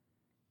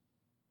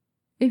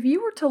If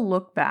you were to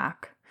look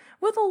back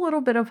with a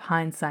little bit of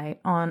hindsight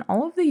on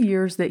all of the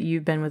years that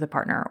you've been with a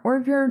partner, or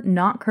if you're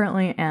not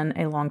currently in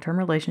a long-term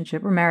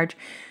relationship or marriage,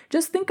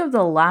 just think of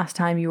the last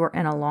time you were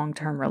in a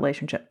long-term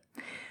relationship.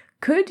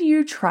 Could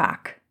you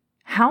track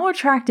how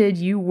attracted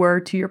you were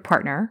to your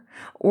partner,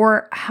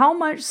 or how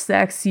much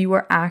sex you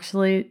were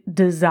actually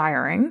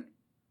desiring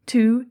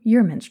to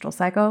your menstrual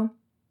cycle?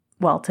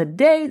 Well,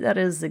 today, that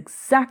is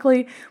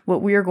exactly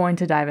what we are going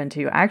to dive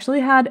into. I actually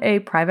had a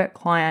private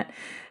client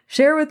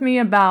share with me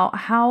about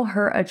how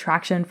her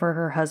attraction for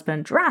her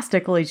husband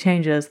drastically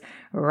changes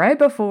right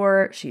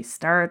before she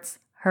starts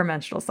her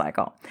menstrual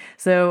cycle.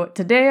 So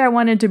today I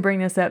wanted to bring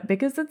this up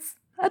because it's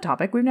a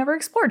topic we've never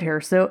explored here.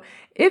 So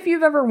if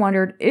you've ever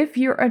wondered if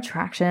your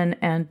attraction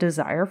and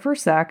desire for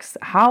sex,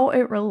 how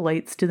it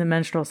relates to the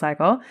menstrual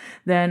cycle,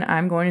 then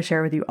I'm going to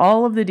share with you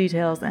all of the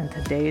details in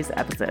today's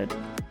episode.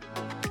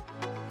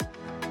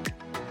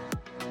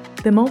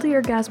 The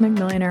Multi-Orgasmic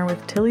Millionaire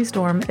with Tilly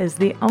Storm is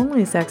the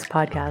only sex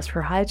podcast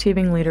for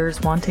high-achieving leaders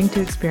wanting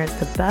to experience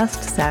the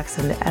best sex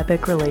and the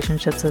epic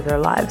relationships of their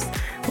lives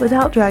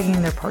without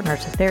dragging their partner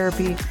to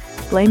therapy,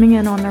 blaming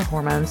it on their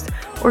hormones,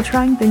 or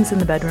trying things in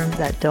the bedroom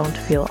that don't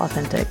feel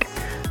authentic.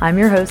 I'm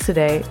your host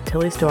today,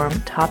 Tilly Storm,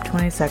 top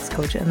 20 sex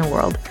coach in the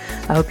world.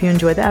 I hope you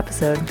enjoy the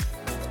episode.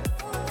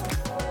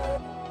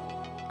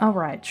 All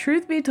right,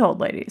 truth be told,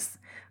 ladies,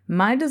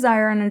 my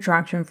desire and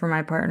attraction for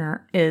my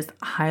partner is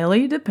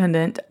highly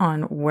dependent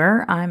on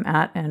where I'm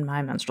at in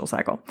my menstrual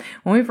cycle.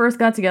 When we first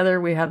got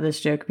together, we have this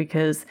joke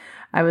because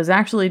I was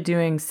actually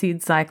doing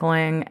seed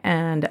cycling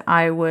and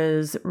I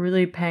was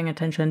really paying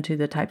attention to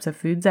the types of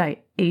foods I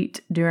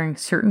ate during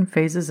certain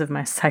phases of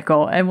my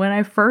cycle. And when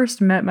I first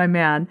met my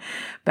man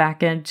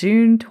back in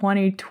June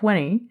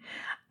 2020,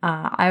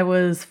 I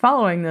was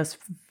following this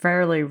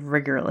fairly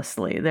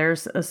rigorously.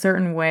 There's a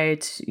certain way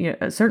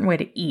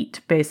to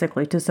eat,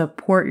 basically, to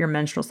support your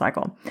menstrual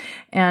cycle.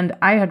 And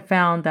I had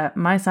found that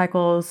my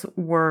cycles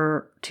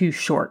were too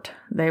short.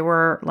 They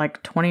were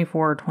like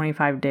 24 or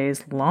 25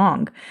 days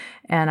long.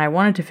 And I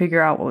wanted to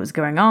figure out what was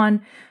going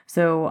on.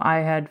 So I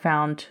had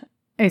found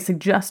a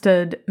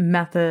suggested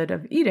method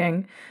of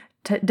eating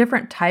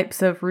different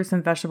types of fruits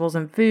and vegetables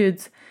and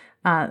foods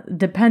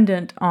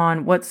dependent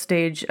on what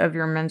stage of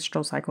your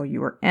menstrual cycle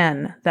you were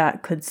in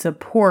that could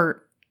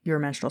support your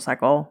menstrual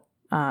cycle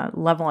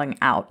leveling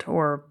out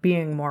or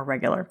being more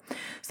regular.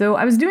 So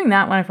I was doing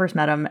that when I first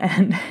met him,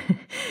 and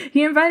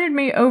he invited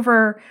me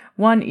over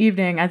one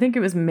evening. I think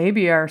it was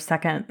maybe our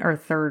second or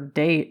third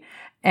date.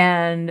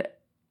 And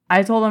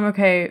I told him,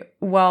 okay,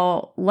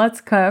 well,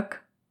 let's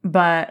cook,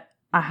 but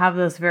I have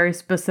this very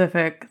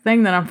specific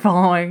thing that I'm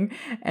following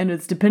and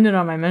it's dependent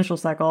on my menstrual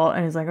cycle.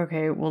 And he's like,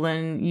 okay, well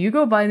then you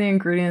go buy the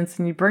ingredients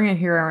and you bring it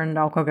here and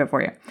I'll cook it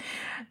for you.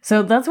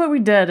 So that's what we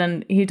did.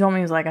 And he told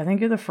me, he's like, I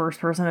think you're the first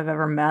person I've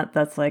ever met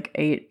that's like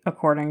ate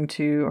according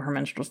to her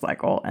menstrual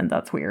cycle. And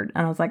that's weird.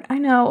 And I was like, I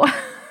know,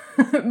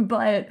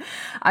 but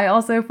I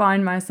also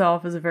find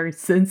myself as a very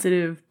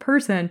sensitive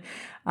person,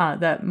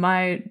 that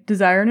my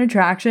desire and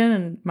attraction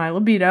and my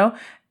libido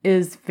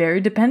is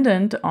very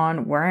dependent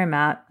on where I'm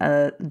at,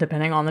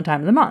 depending on the time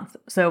of the month.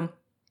 So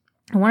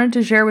I wanted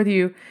to share with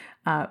you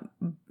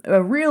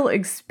a real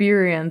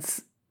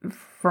experience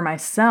for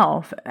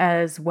myself,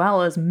 as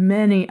well as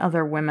many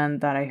other women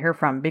that I hear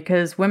from,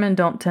 because women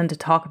don't tend to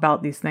talk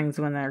about these things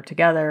when they're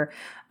together.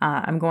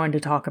 I'm going to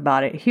talk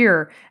about it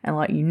here and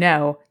let you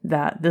know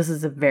that this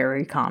is a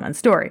very common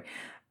story.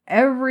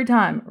 Every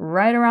time,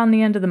 right around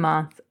the end of the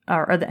month,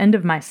 or the end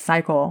of my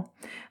cycle,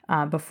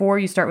 before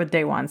you start with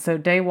day one. So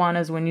day one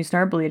is when you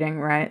start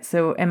bleeding, right?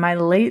 So in my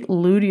late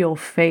luteal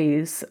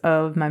phase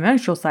of my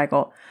menstrual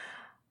cycle,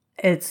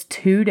 it's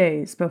 2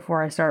 days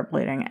before I start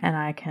bleeding and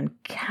I can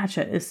catch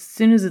it as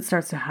soon as it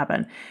starts to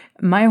happen.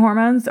 My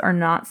hormones are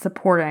not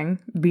supporting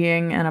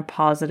being in a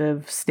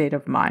positive state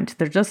of mind.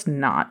 They're just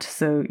not.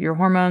 So your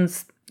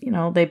hormones,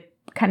 they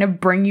kind of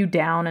bring you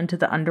down into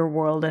the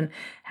underworld and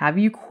have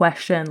you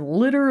question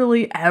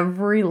literally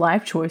every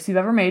life choice you've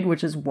ever made,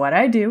 which is what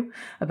I do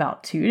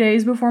about 2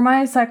 days before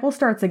my cycle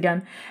starts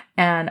again.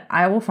 And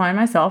I will find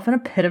myself in a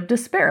pit of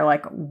despair.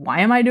 Like,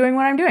 why am I doing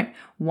what I'm doing?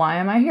 Why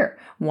am I here?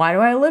 Why do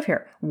I live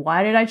here?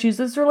 Why did I choose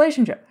this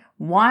relationship?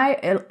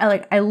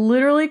 I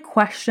literally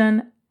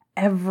question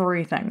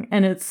everything.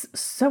 And it's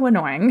so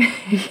annoying.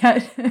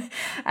 Yet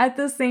at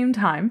the same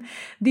time,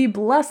 the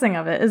blessing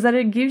of it is that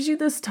it gives you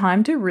this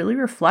time to really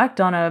reflect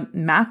on a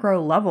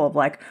macro level of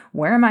like,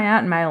 where am I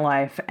at in my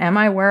life? Am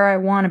I where I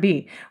want to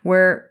be?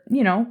 Where,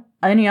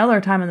 any other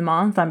time of the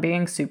month, I'm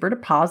being super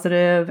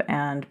positive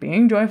and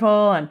being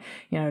joyful and,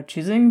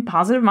 choosing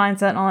positive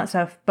mindset and all that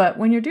stuff. But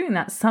when you're doing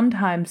that,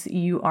 sometimes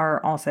you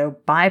are also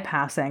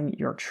bypassing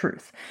your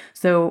truth.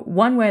 So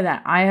one way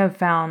that I have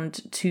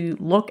found to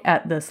look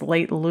at this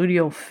late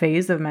luteal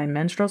phase of my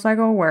menstrual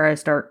cycle, where I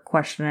start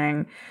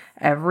questioning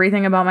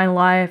everything about my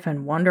life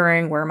and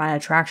wondering where my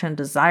attraction,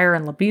 desire,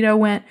 and libido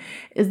went,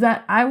 is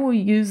that I will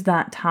use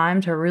that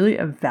time to really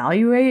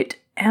evaluate,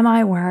 am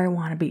I where I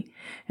want to be?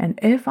 And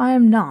if I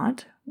am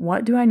not,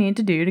 what do I need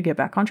to do to get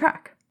back on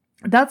track?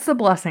 That's the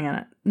blessing in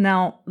it.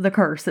 Now, the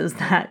curse is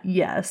that,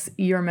 yes,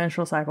 your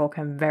menstrual cycle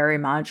can very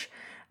much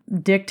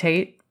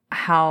dictate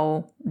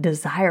how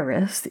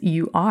desirous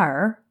you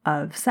are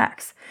of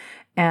sex.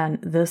 And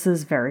this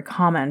is very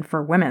common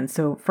for women.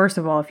 So first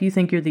of all, if you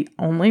think you're the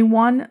only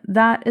one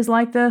that is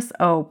like this,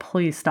 oh,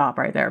 please stop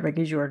right there,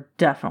 because you are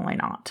definitely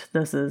not.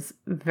 This is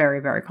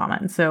very, very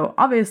common. So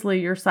obviously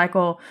your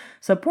cycle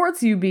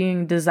supports you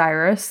being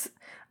desirous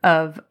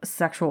of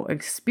sexual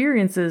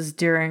experiences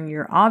during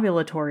your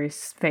ovulatory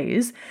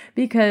phase,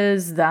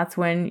 because that's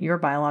when your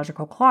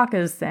biological clock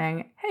is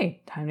saying, hey,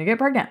 time to get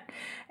pregnant.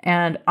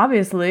 And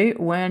obviously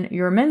when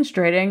you're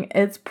menstruating,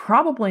 it's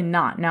probably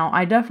not. Now,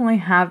 I definitely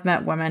have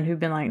met women who've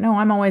been like, no,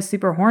 I'm always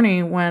super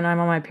horny when I'm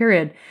on my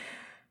period.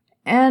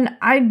 And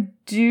I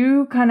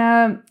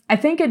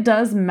think it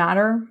does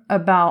matter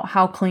about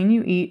how clean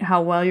you eat,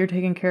 how well you're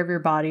taking care of your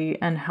body,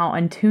 and how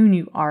in tune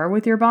you are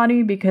with your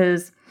body,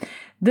 because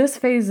this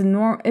phase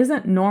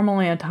isn't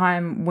normally a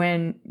time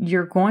when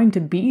you're going to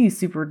be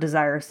super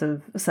desirous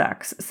of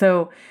sex.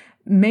 So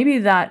maybe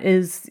that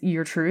is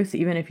your truth,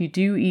 even if you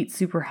do eat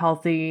super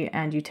healthy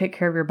and you take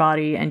care of your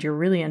body and you're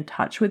really in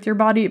touch with your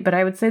body. But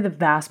I would say the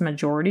vast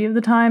majority of the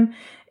time,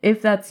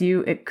 if that's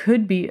you, it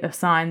could be a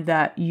sign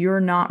that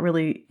you're not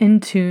really in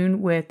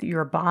tune with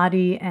your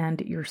body and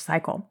your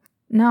cycle.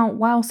 Now,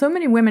 while so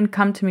many women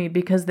come to me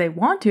because they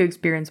want to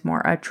experience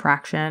more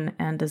attraction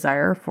and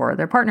desire for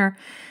their partner,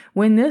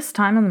 when this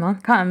time of the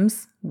month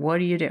comes, what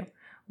do?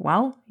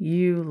 Well,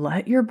 you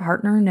let your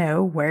partner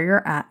know where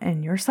you're at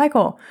in your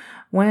cycle.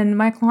 When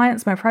my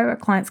private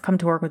clients come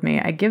to work with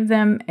me, I give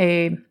them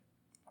a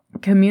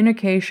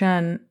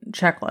communication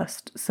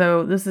checklist.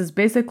 So this is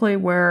basically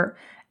where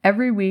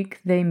every week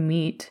they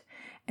meet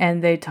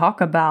and they talk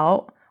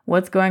about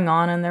what's going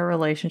on in their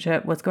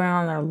relationship, what's going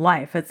on in their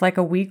life. It's like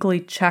a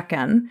weekly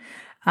check-in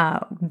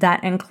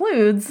that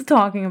includes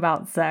talking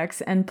about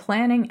sex and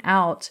planning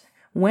out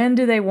when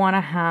do they want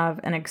to have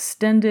an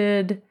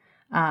extended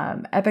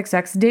epic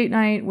sex date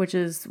night, which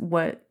is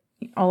what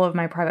all of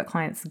my private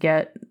clients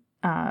get,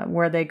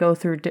 where they go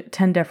through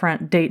 10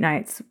 different date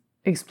nights,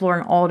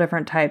 exploring all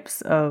different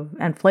types of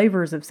and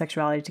flavors of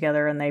sexuality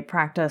together, and they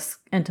practice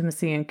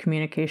intimacy and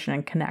communication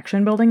and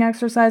connection building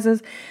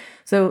exercises.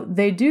 So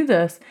they do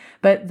this,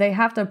 but they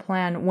have to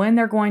plan when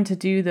they're going to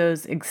do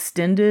those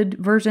extended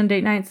version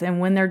date nights and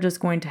when they're just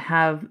going to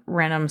have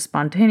random,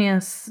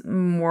 spontaneous,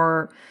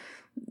 more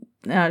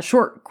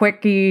short,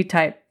 quickie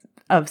type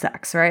of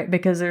sex, right?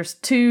 Because there's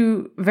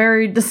two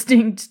very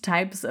distinct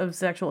types of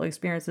sexual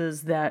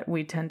experiences that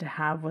we tend to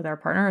have with our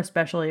partner,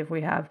 especially if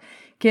we have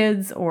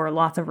kids or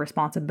lots of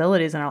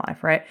responsibilities in our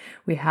life, right?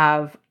 We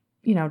have,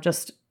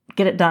 just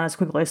get it done as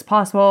quickly as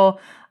possible.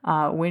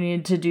 We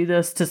need to do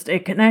this to stay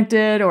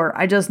connected, or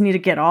I just need to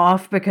get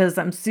off because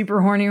I'm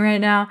super horny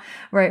right now,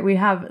 right? We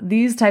have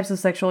these types of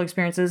sexual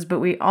experiences, but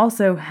we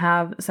also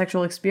have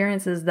sexual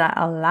experiences that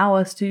allow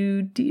us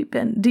to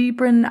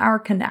deepen our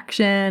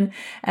connection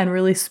and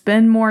really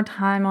spend more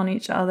time on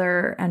each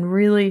other and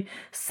really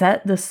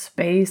set the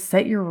space,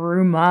 set your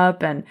room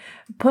up and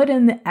put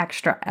in the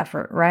extra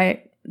effort,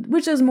 right?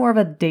 Which is more of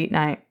a date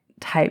night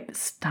type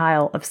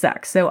style of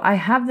sex. So I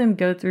have them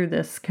go through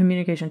this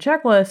communication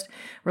checklist,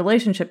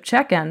 relationship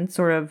check-in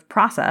sort of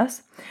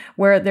process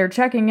where they're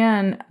checking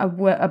in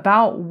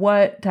about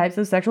what types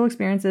of sexual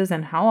experiences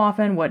and how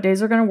often, what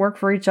days are going to work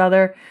for each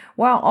other,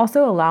 while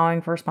also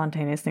allowing for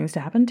spontaneous things to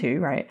happen too,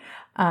 right?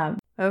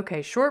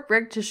 Okay, short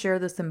break to share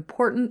this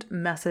important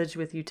message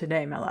with you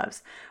today, my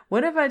loves.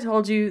 What if I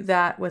told you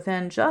that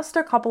within just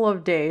a couple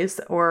of days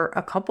or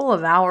a couple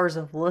of hours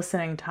of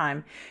listening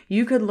time,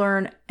 you could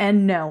learn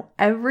and know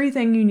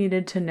everything you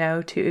needed to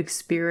know to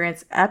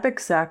experience epic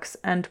sex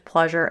and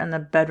pleasure in the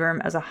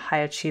bedroom as a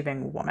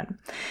high-achieving woman?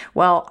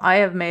 Well, I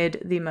have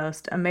made the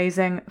most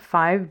amazing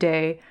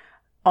 5-day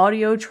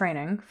audio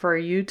training for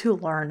you to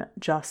learn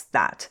just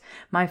that.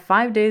 My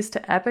 5 days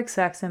to epic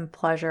sex and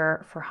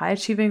pleasure for high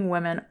achieving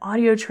women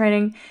audio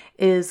training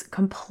is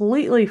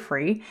completely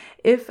free.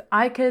 If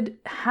I could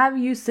have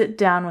you sit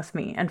down with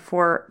me and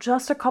for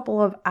just a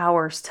couple of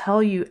hours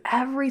tell you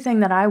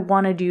everything that I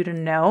wanted you to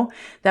know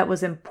that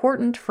was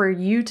important for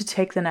you to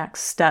take the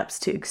next steps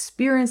to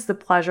experience the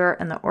pleasure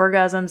and the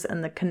orgasms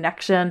and the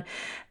connection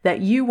that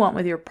you want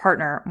with your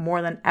partner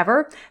more than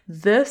ever,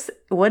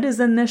 what is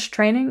in this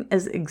training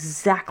is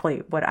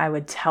exactly what I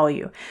would tell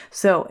you.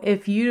 So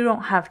if you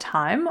don't have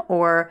time,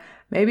 or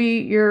maybe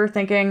you're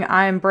thinking,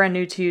 I'm brand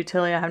new to you,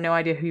 Tilly, I have no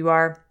idea who you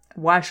are.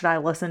 Why should I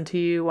listen to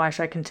you? Why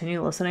should I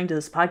continue listening to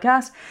this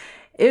podcast?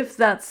 If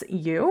that's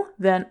you,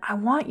 then I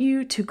want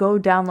you to go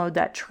download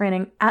that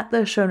training at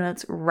the show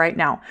notes right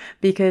now,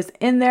 because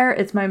in there,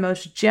 it's my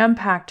most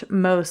jam-packed,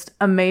 most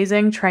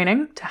amazing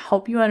training to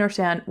help you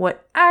understand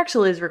what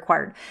actually is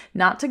required.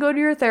 Not to go to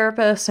your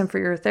therapist and for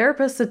your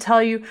therapist to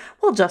tell you,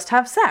 well, just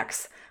have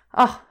sex.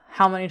 Oh,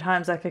 how many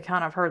times I could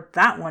count, I've heard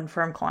that one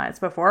from clients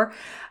before.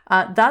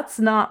 That's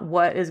not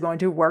what is going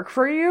to work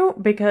for you,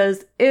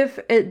 because if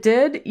it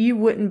did, you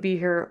wouldn't be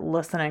here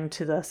listening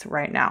to this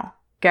right now.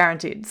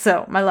 guaranteed.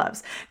 So, my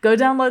loves, go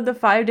download the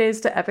 5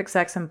 days to epic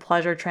sex and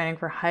pleasure training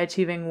for high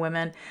achieving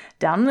women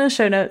down in the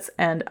show notes,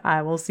 and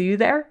I will see you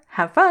there.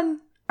 Have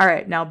fun. All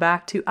right, now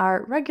back to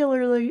our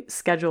regularly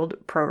scheduled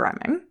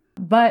programming.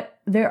 But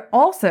they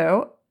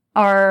also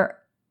are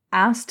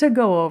asked to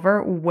go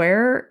over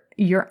where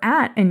you're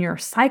at in your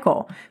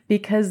cycle,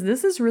 because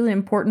this is really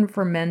important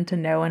for men to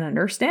know and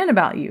understand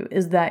about you,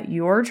 is that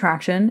your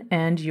attraction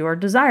and your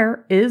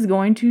desire is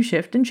going to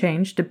shift and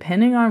change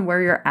depending on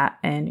where you're at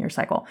in your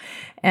cycle.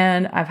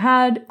 And I've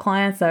had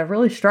clients that have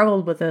really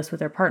struggled with this with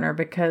their partner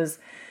because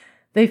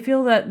they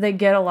feel that they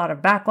get a lot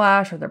of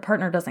backlash, or their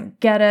partner doesn't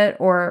get it,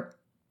 or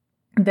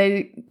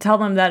they tell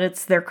them that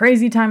it's their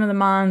crazy time of the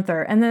month,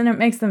 and then it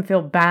makes them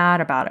feel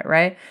bad about it,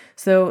 right?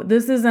 So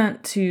this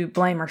isn't to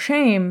blame or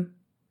shame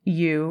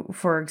you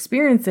for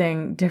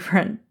experiencing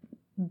different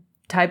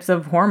types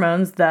of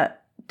hormones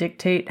that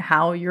dictate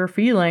how you're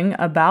feeling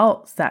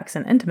about sex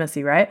and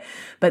intimacy, right?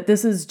 But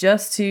this is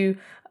just to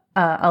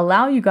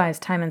allow you guys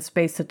time and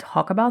space to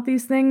talk about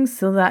these things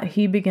so that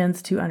he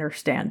begins to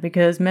understand,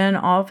 because men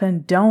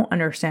often don't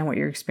understand what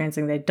you're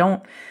experiencing. They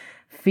don't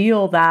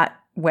feel that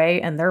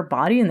way in their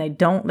body, and they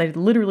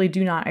literally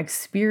do not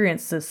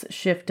experience this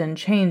shift and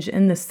change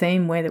in the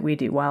same way that we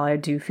do. While I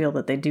do feel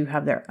that they do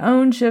have their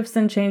own shifts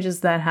and changes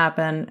that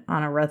happen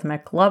on a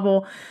rhythmic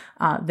level,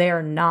 they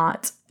are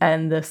not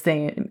in the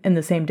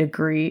same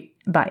degree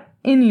by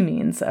any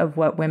means of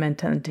what women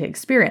tend to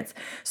experience.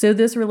 So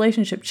this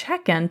relationship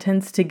check-in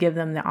tends to give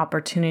them the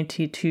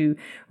opportunity to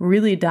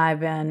really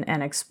dive in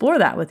and explore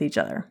that with each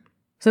other.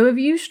 So if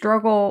you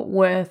struggle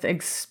with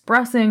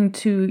expressing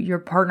to your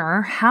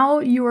partner how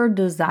your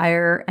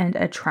desire and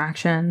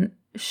attraction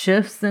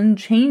shifts and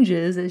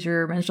changes as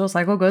your menstrual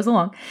cycle goes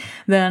along,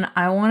 then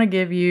I want to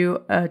give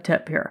you a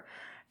tip here.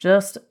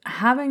 Just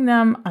having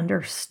them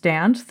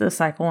understand the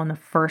cycle in the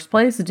first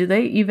place. Do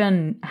they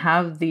even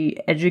have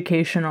the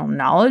educational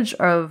knowledge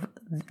of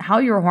how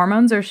your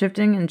hormones are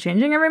shifting and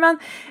changing every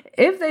month?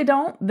 If they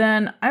don't,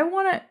 then I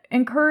want to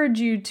encourage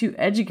you to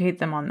educate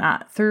them on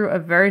that through a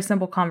very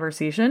simple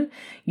conversation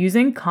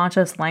using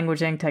conscious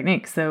languaging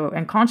techniques. So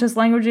in conscious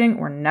languaging,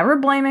 we're never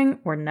blaming,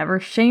 we're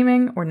never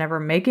shaming, we're never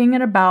making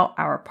it about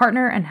our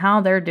partner and how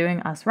they're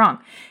doing us wrong.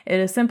 It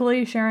is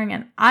simply sharing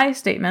in I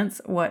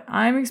statements what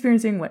I'm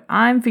experiencing, what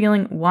I'm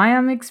feeling, why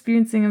I'm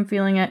experiencing and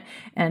feeling it,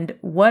 and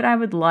what I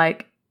would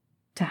like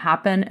to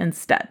happen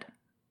instead.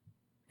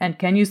 And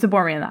can you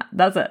support me in that?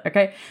 That's it,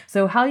 okay?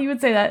 So how you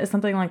would say that is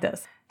something like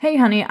this. Hey,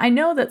 honey, I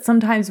know that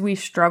sometimes we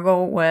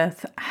struggle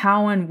with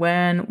how and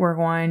when we're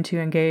going to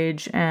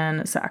engage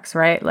in sex,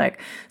 right?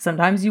 Like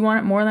sometimes you want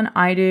it more than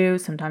I do.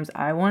 Sometimes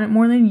I want it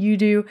more than you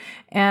do.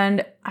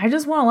 And I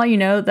just want to let you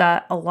know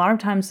that a lot of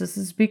times this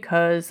is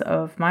because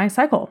of my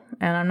cycle,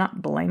 and I'm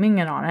not blaming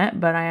it on it,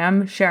 but I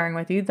am sharing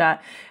with you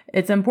that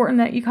it's important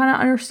that you kind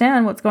of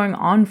understand what's going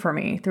on for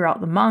me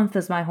throughout the month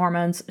as my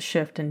hormones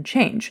shift and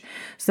change.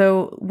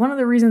 So one of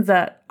the reasons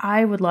that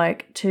I would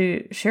like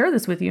to share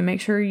this with you, make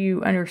sure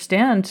you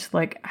understand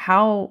like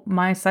how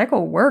my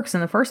cycle works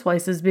in the first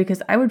place, is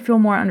because I would feel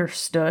more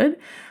understood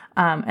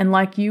and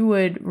like you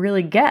would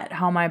really get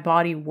how my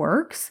body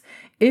works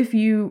if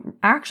you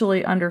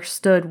actually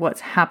understood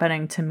what's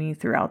happening to me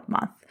throughout the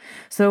month.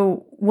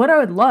 So what I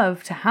would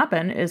love to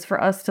happen is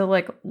for us to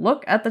like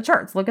look at the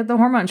charts, look at the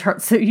hormone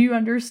charts, so you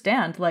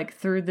understand like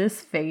through this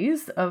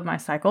phase of my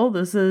cycle,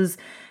 this is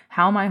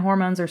how my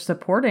hormones are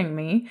supporting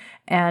me,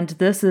 and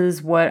this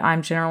is what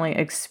I'm generally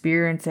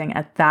experiencing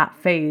at that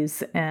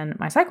phase in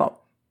my cycle.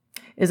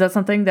 Is that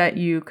something that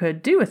you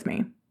could do with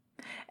me?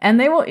 And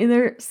they will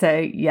either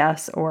say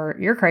yes, or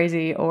you're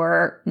crazy,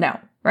 or no,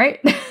 right?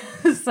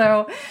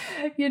 So,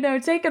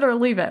 take it or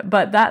leave it.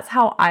 But that's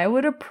how I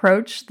would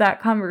approach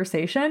that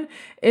conversation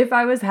if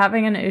I was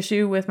having an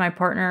issue with my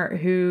partner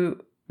who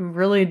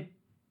really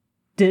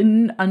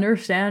didn't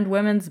understand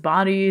women's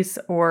bodies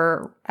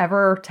or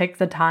ever take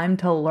the time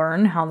to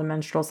learn how the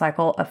menstrual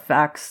cycle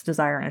affects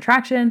desire and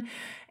attraction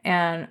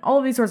and all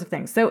of these sorts of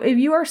things. So if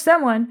you are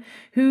someone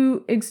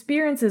who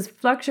experiences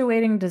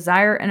fluctuating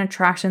desire and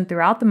attraction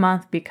throughout the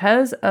month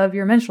because of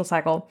your menstrual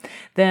cycle,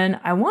 then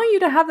I want you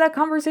to have that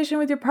conversation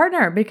with your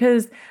partner,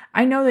 because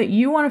I know that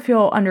you want to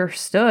feel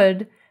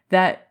understood,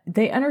 that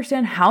they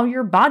understand how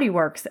your body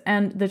works.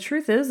 And the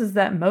truth is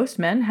that most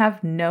men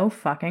have no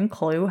fucking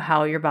clue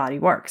how your body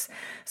works.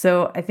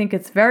 So I think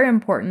it's very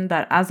important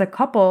that as a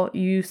couple,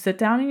 you sit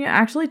down and you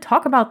actually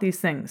talk about these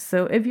things.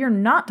 So if you're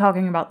not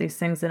talking about these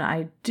things, then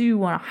I do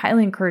want to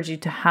highly encourage you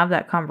to have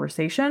that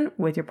conversation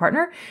with your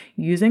partner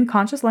using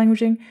conscious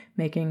languaging,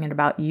 making it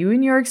about you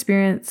and your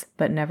experience,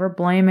 but never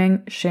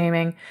blaming,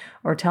 shaming,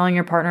 or telling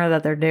your partner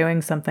that they're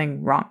doing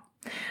something wrong.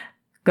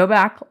 Go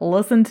back,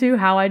 listen to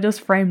how I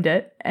just framed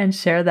it, and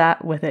share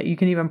that with it. You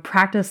can even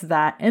practice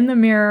that in the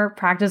mirror,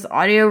 practice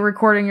audio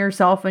recording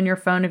yourself on your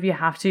phone if you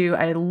have to.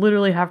 I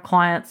literally have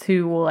clients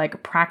who will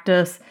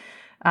practice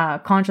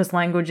conscious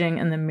languaging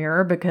in the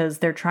mirror because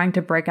they're trying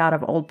to break out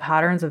of old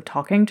patterns of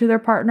talking to their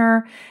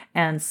partner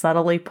and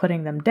subtly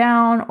putting them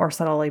down or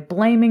subtly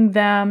blaming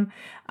them,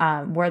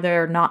 where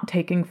they're not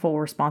taking full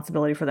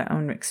responsibility for their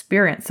own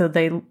experience. So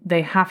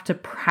they have to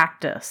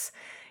practice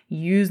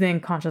using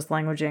conscious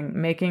languaging,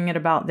 making it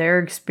about their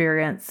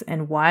experience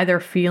and why they're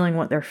feeling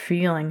what they're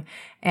feeling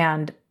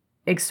and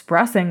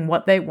expressing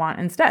what they want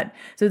instead.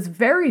 So it's a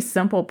very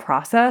simple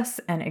process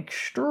and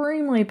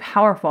extremely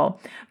powerful,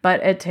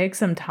 but it takes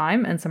some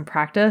time and some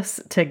practice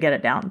to get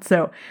it down.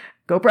 So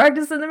go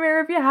practice in the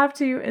mirror if you have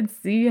to and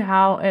see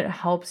how it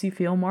helps you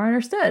feel more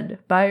understood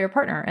by your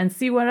partner and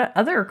see what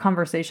other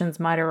conversations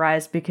might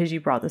arise because you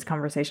brought this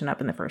conversation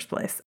up in the first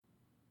place.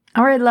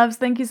 All right, loves,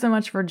 thank you so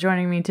much for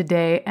joining me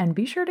today. And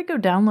be sure to go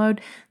download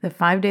the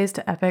 5 Days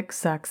to Epic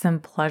Sex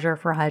and Pleasure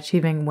for High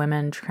Achieving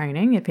Women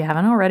training if you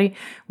haven't already.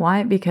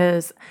 Why?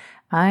 Because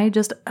I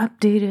just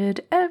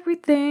updated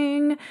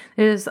everything.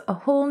 There's a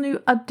whole new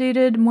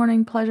updated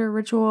morning pleasure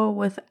ritual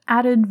with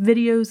added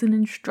videos and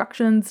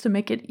instructions to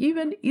make it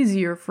even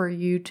easier for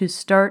you to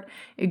start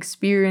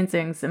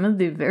experiencing some of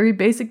the very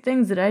basic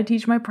things that I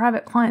teach my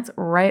private clients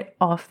right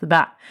off the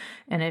bat.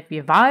 And if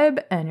you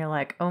vibe and you're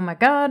like, oh my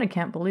God, I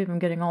can't believe I'm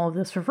getting all of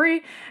this for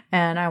free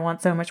and I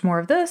want so much more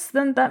of this,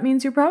 then that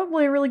means you're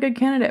probably a really good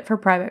candidate for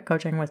private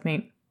coaching with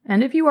me.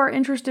 And if you are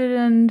interested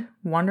in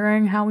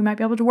wondering how we might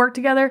be able to work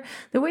together,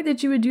 the way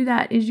that you would do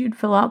that is you'd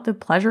fill out the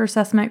pleasure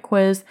assessment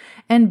quiz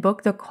and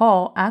book the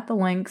call at the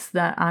links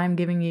that I'm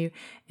giving you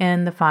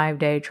in the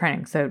 5-day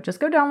training. So just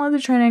go download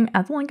the training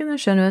at the link in the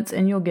show notes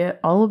and you'll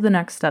get all of the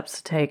next steps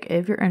to take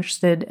if you're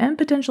interested in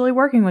potentially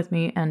working with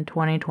me in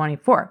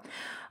 2024.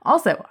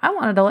 Also, I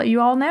wanted to let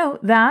you all know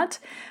that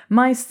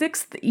my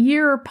 6th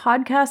year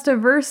podcast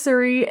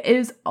anniversary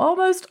is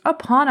almost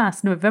upon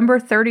us. November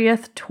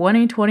 30th,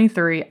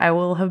 2023, I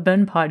will have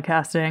been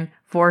podcasting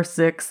for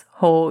 6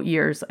 whole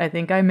years. I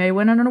think I may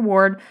win an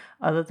award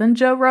other than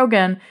Joe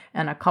Rogan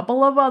and a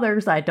couple of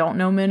others. I don't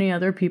know many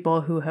other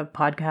people who have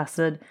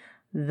podcasted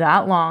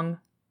that long,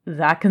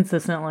 that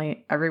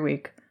consistently every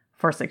week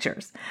for 6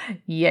 years.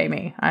 Yay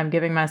me. I'm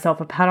giving myself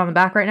a pat on the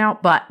back right now.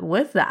 But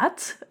with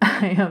that,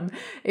 I am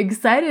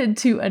excited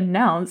to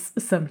announce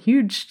some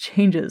huge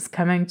changes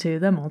coming to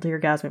the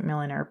Multi-Orgasmic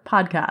Millionaire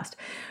podcast.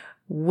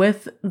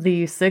 With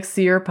the 6th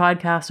year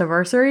podcast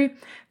anniversary,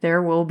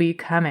 there will be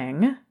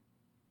coming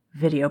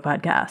video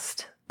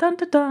podcast. Dun,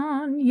 dun,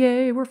 dun.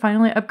 Yay, we're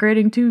finally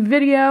upgrading to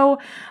video.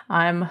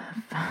 I'm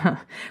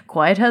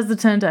quite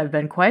hesitant. I've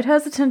been quite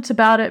hesitant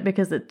about it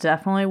because it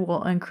definitely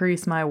will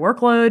increase my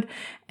workload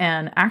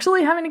and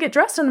actually having to get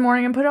dressed in the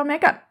morning and put on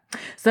makeup.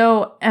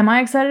 So am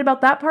I excited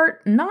about that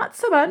part? Not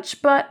so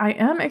much, but I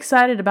am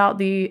excited about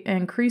the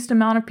increased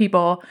amount of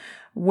people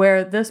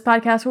where this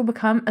podcast will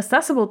become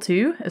accessible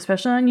to,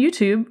 especially on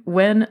YouTube,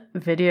 when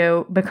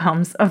video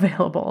becomes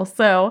available.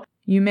 So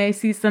you may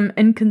see some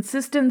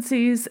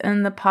inconsistencies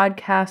in the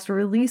podcast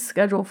release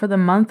schedule for the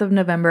month of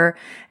November,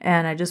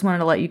 and I just wanted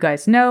to let you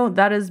guys know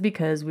that is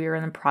because we are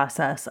in the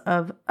process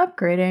of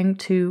upgrading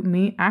to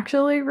me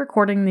actually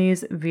recording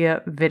these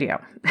via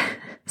video.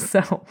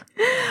 So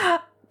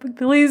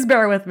please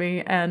bear with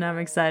me, and I'm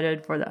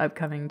excited for the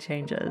upcoming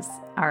changes.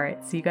 All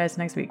right, see you guys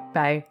next week.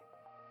 Bye.